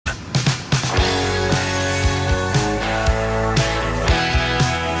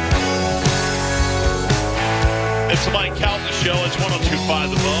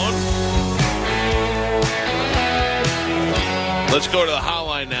go to the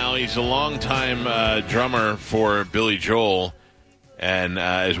hotline now. He's a longtime drummer for Billy Joel. And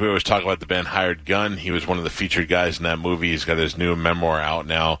as we always talk about the band Hired Gun, he was one of the featured guys in that movie. He's got his new memoir out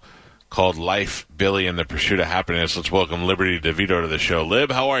now called Life, Billy, and the Pursuit of Happiness. Let's welcome Liberty Devitto to the show.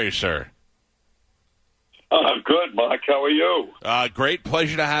 Lib, how are you, sir? I'm good, Mike. How are you? Great.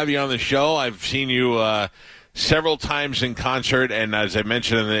 Pleasure to have you on the show. I've seen you several times in concert, and as I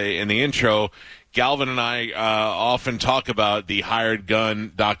mentioned in the intro, Galvin and I often talk about the Hired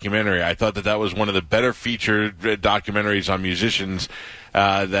Gun documentary. I thought that was one of the better featured documentaries on musicians,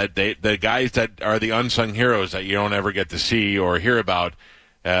 the guys that are the unsung heroes that you don't ever get to see or hear about,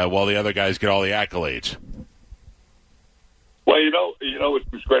 while the other guys get all the accolades. Well, you know what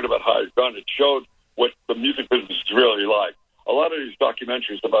was great about Hired Gun? It showed what the music business is really like. A lot of these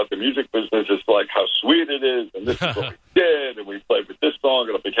documentaries about the music business is like how sweet it is, and this is what we did, and we played with this song,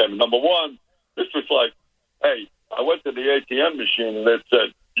 and it became number one. This was like, hey, I went to the ATM machine, and it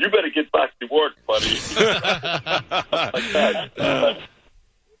said, you better get back to work, buddy. Like that.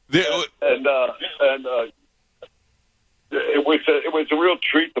 It was a real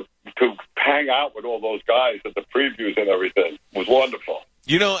treat to hang out with all those guys at the previews and everything. It was wonderful.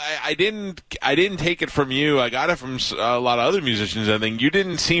 You know, I didn't take it from you. I got it from a lot of other musicians. I think you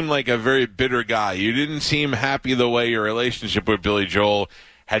didn't seem like a very bitter guy. You didn't seem happy the way your relationship with Billy Joel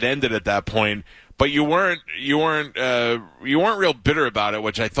had ended at that point. But you weren't real bitter about it,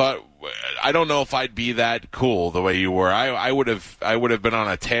 which I thought. I don't know if I'd be that cool the way you were. I would have been on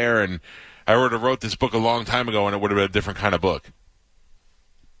a tear, and I would have wrote this book a long time ago, and it would have been a different kind of book.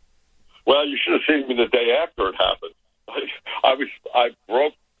 Well, you should have seen me the day after it happened. I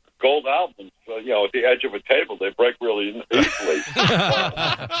broke gold albums, at the edge of a table. They break really easily.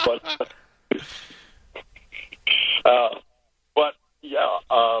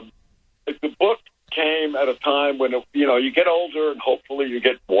 The book came at a time when you get older and hopefully you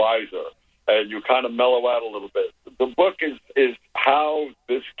get wiser and you kind of mellow out a little bit. The book is how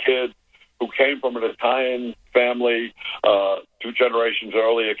this kid who came from an Italian family, 2 generations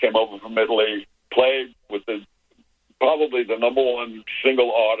earlier, came over from Italy, played with probably the number one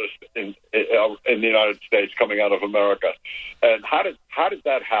single artist in the United States coming out of America. And how did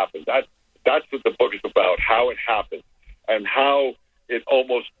that happen? That's what the book is about, how it happened and how it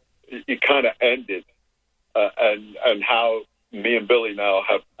kind of ended, and how me and Billy now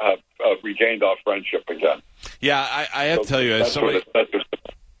have regained our friendship again. Yeah, I have to tell you,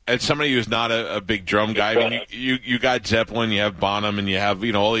 as somebody who's not a big drum guy, I mean, you got Zeppelin, you have Bonham, and you have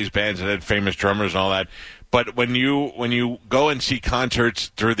all these bands that had famous drummers and all that. But when you go and see concerts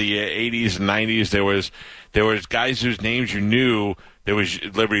through the 80s and 90s, there was guys whose names you knew. There was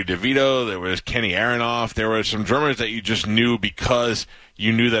Liberty DeVito, there was Kenny Aronoff, there were some drummers that you just knew because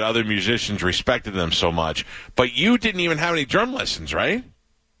you knew that other musicians respected them so much. But you didn't even have any drum lessons, right?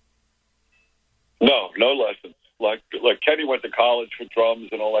 No lessons. Like Kenny went to college for drums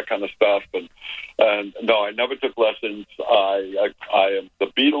and all that kind of stuff, and no, I never took lessons. I am the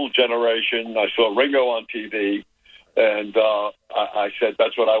Beatles generation. I saw Ringo on TV, and I said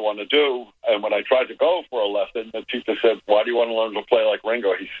that's what I want to do. And when I tried to go for a lesson, the teacher said, "Why do you want to learn to play like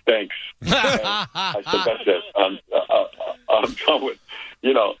Ringo? He stinks." I said, "That's it. I'm done with."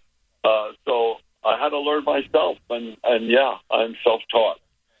 So I had to learn myself, and yeah, I'm self-taught.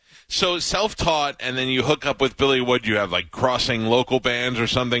 So self-taught, and then you hook up with Billy. What do you have, like crossing local bands or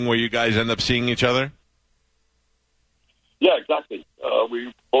something where you guys end up seeing each other? Yeah, exactly.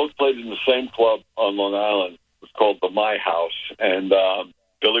 We both played in the same club on Long Island. It was called the My House, and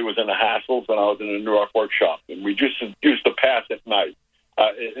Billy was in the Hassles, and I was in the New York Workshop. And we just used to pass at night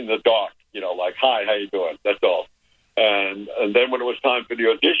in the dark, like, hi, how you doing? That's all. And then when it was time for the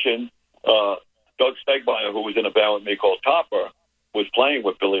audition, Doug Stegmeyer, who was in a band with me called Topper, was playing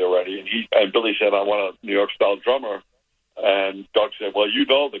with Billy already, and Billy said, I want a New York-style drummer. And Doug said, well, you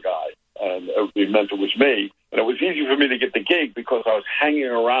know the guy. And it meant it was me. And it was easy for me to get the gig because I was hanging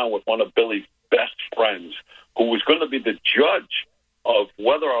around with one of Billy's best friends who was going to be the judge of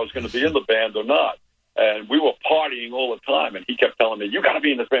whether I was going to be in the band or not. And we were partying all the time, and he kept telling me, you got to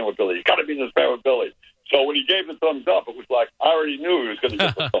be in this band with Billy. You got to be in this band with Billy. So when he gave the thumbs up, it was like, I already knew he was going to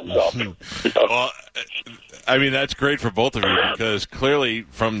get the thumbs up. Well, I mean, that's great for both of you because clearly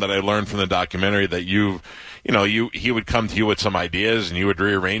from that I learned from the documentary that he would come to you with some ideas and you would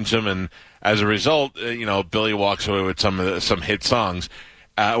rearrange them. And as a result, Billy walks away with some hit songs,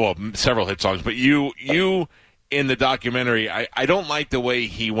 several hit songs. But you in the documentary, I don't like the way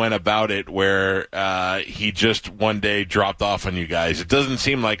he went about it where he just one day dropped off on you guys. It doesn't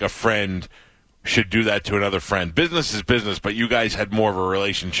seem like a friend should do that to another friend. Business is business, but you guys had more of a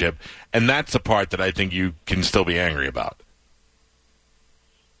relationship, and that's the part that I think you can still be angry about.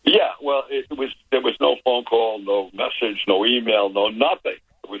 there was no phone call, no message, no email, no nothing.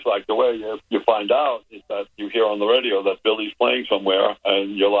 It was like the way you find out is that you hear on the radio that Billy's playing somewhere,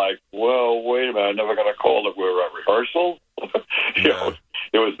 and you're like, well, wait a minute, I never got a call that we were at rehearsal.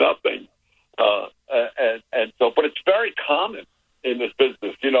 There was nothing. And so, but it's very common in this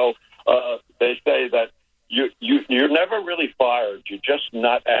business. They say that you're never really fired. You're just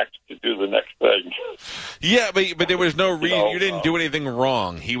not asked to do the next thing. Yeah, but there was no reason. You didn't do anything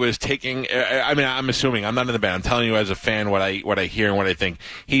wrong. He was taking. I mean, I'm assuming. I'm not in the band. I'm telling you as a fan what I hear and what I think.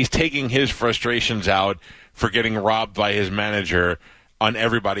 He's taking his frustrations out for getting robbed by his manager on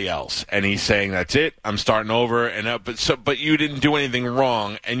everybody else, and he's saying, "That's it. I'm starting over." But you didn't do anything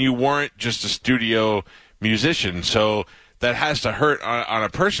wrong, and you weren't just a studio musician. So that has to hurt on a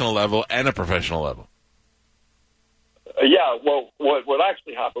personal level and a professional level. Yeah, well, what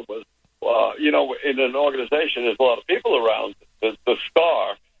actually happened was, in an organization, there's a lot of people around the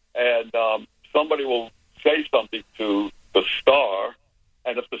star, and somebody will say something to the star,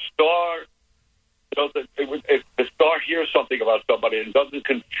 and if the star doesn't, if the star hears something about somebody and doesn't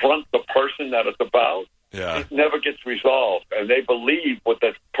confront the person that it's about, it never gets resolved, and they believe what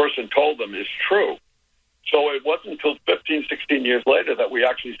that person told them is true. So it wasn't until 15, 16 years later that we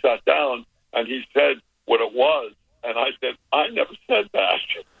actually sat down, and he said what it was. And I said, I never said that.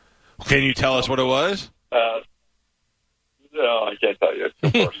 Can you tell us what it was? No, I can't tell you. It's too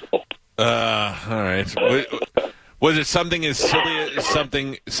personal. All right. Was it something as silly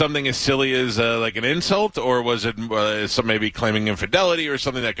as like an insult, or was it maybe claiming infidelity or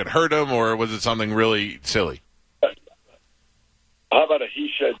something that could hurt him, or was it something really silly? How about a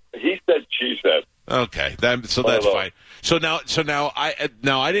he said, she said? Okay, that's fine. So now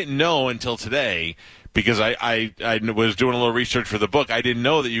I didn't know until today. Because I was doing a little research for the book, I didn't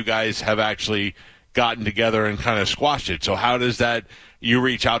know that you guys have actually gotten together and kind of squashed it. So how does that? You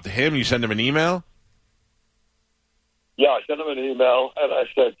reach out to him, you send him an email? Yeah, I sent him an email, and I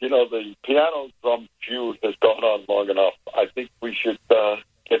said, the piano drum feud has gone on long enough. I think we should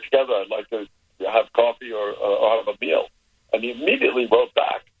get together. I'd like to have coffee or have a meal. And he immediately wrote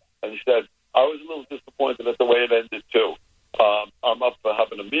back, and he said, I was a little disappointed at the way it ended, too. I'm up for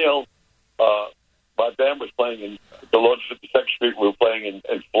having a meal. My band was playing in the Lord 52nd Street. We were playing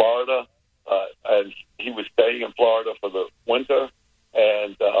in Florida, and he was staying in Florida for the winter.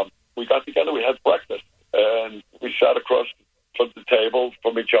 And we got together. We had breakfast, and we sat across from the table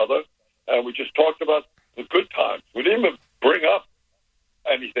from each other, and we just talked about the good times. We didn't even bring up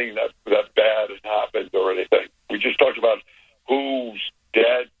anything that bad had happened or anything. We just talked about who's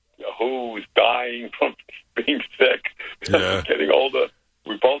dead, who's dying from being sick, getting older.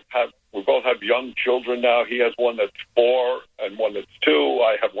 We both have young children now. He has one that's 4 and one that's 2.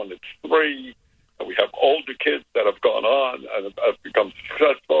 I have one that's 3. And we have older kids that have gone on and have become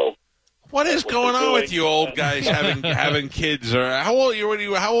successful. What is going on with you old guys having kids? Or how old are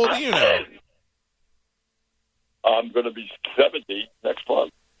you? How old are you now? I'm going to be 70 next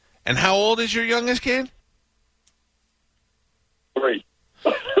month. And how old is your youngest kid? 3.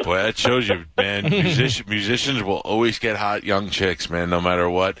 Boy, that shows you, man. Musicians will always get hot young chicks, man. No matter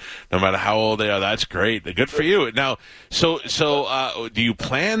what, no matter how old they are. That's great. Good for you. Now, so, do you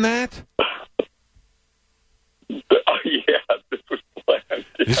plan that? Yeah, this was planned.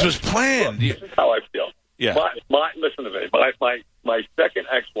 This was planned. This is how I feel. Yeah. Listen to me. My second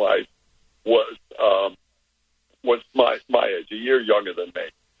ex-wife was my age, a year younger than me.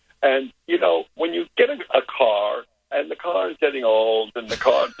 And when you get a car. And the car is getting old, and the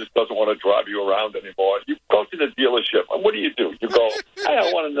car just doesn't want to drive you around anymore. You go to the dealership, and what do? You go, hey,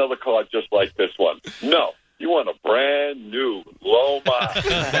 I want another car just like this one. No, you want a brand new, low-mile,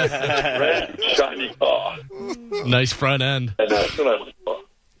 brand new, shiny car. Nice front end. And that's what I look for.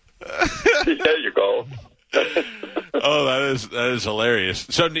 There you go. Oh, that is hilarious.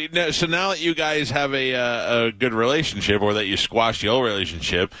 So now that you guys have a good relationship, or that you squashed the old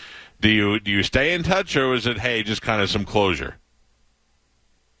relationship, do you stay in touch, or was it, hey, just kind of some closure?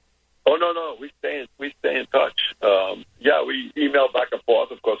 Oh, no, we stay in touch. We email back and forth,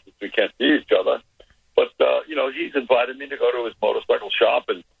 of course, because we can't see each other. But he's invited me to go to his motorcycle shop,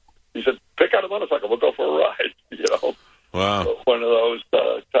 and he said, "Pick out a motorcycle, we'll go for a ride." Wow, so one of those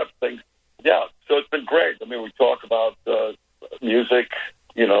type of things. Yeah, so it's been great. I mean, we talk about music,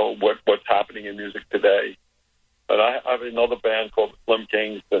 what's happening in music today. And I have another band called the Slim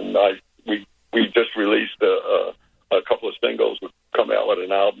Kings, and we just released a couple of singles. We're coming out with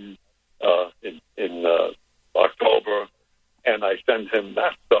an album in October, and I send him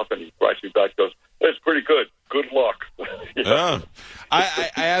that stuff, and he writes me back, goes, "It's pretty good. Good luck." I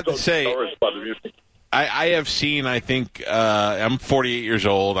have to say, I have seen, I think, I'm 48 years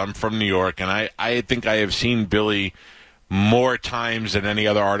old. I'm from New York, and I think I have seen Billy more times than any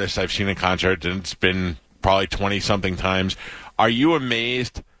other artist I've seen in concert, and it's been probably 20-something times. Are you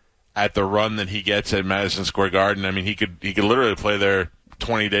amazed at the run that he gets at Madison Square Garden? I mean, he could literally play there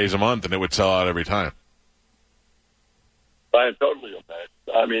 20 days a month, and it would sell out every time. I am totally amazed.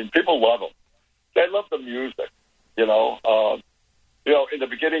 I mean, people love him. They love the music, you know. In the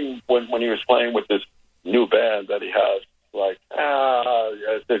beginning, when he was playing with this new band that he has, like,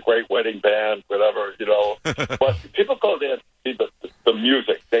 it's a great wedding band, whatever, you know. But people go there to see the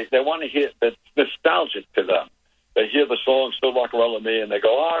music. They want to hear, it's nostalgic to them. They hear the song "Still Rock Around with Me," and they go,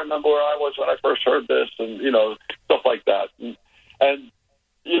 "Oh, I remember where I was when I first heard this," and stuff like that. And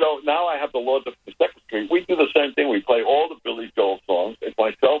now I have the Lords of the Second Street. We do the same thing. We play all the Billy Joel songs. It's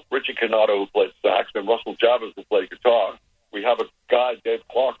myself, Richie Canotto, who plays sax, and Russell Javas, who plays guitar. We have a guy, Dave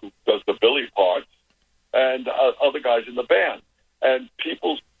Clark, who does the Billy parts, and other guys in the band. And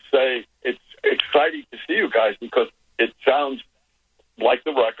people say it's exciting to see you guys because it sounds like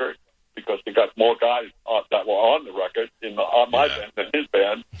the record, because they got more guys that were on the record on my band than his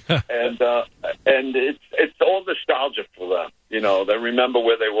band, and it's all nostalgic for them. They remember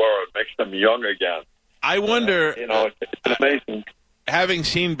where they were. It makes them young again. I wonder. It's amazing. Having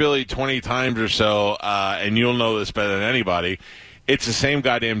seen Billy 20 times or so, and you'll know this better than anybody, it's the same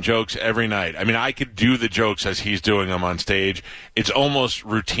goddamn jokes every night. I mean, I could do the jokes as he's doing them on stage. It's almost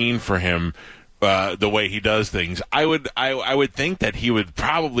routine for him, the way he does things. I would think that he would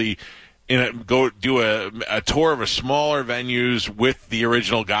probably go do a tour of a smaller venues with the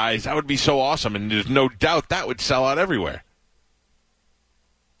original guys. That would be so awesome, and there's no doubt that would sell out everywhere.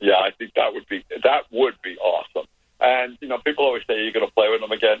 Yeah, I think that would be awesome. And people always say you're going to play with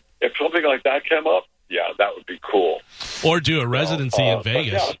them again. If something like that came up, yeah, that would be cool. Or do a residency in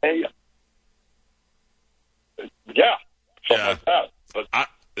Vegas. Something like that.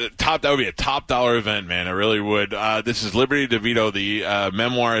 But that would be a top dollar event, man. It really would. This is Liberty Devitto. The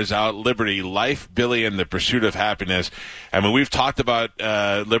memoir is out, Liberty, Life, Billy, and the Pursuit of Happiness. I mean, we've talked about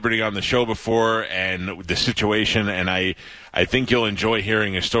Liberty on the show before and the situation, and I think you'll enjoy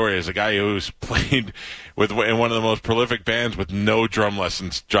hearing his story. As a guy who's played in one of the most prolific bands with no drum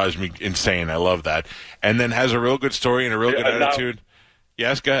lessons, drives me insane. I love that. And then has a real good story and a real good attitude.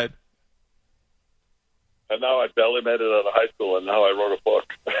 Yes, go ahead. And now I barely made it out of high school, and now I wrote a book.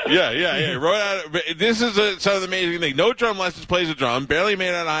 Yeah. This is sort of the amazing thing. No drum lessons, plays a drum. Barely made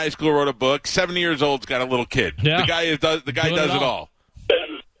it out of high school, wrote a book. 70 years old's got a little kid. Yeah. The guy does it all.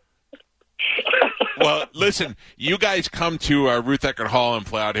 Well, listen, you guys come to Ruth Eckerd Hall and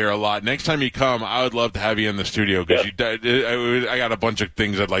play out here a lot. Next time you come, I would love to have you in the studio because I got a bunch of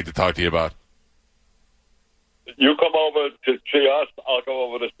things I'd like to talk to you about. You come over to see us, I'll come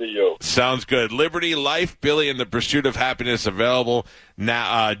over to see you. Sounds good. Liberty, Life, Billy, and the Pursuit of Happiness available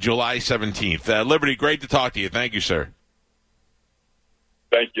now, July 17th. Liberty, great to talk to you. Thank you, sir.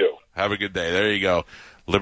 Thank you. Have a good day. There you go.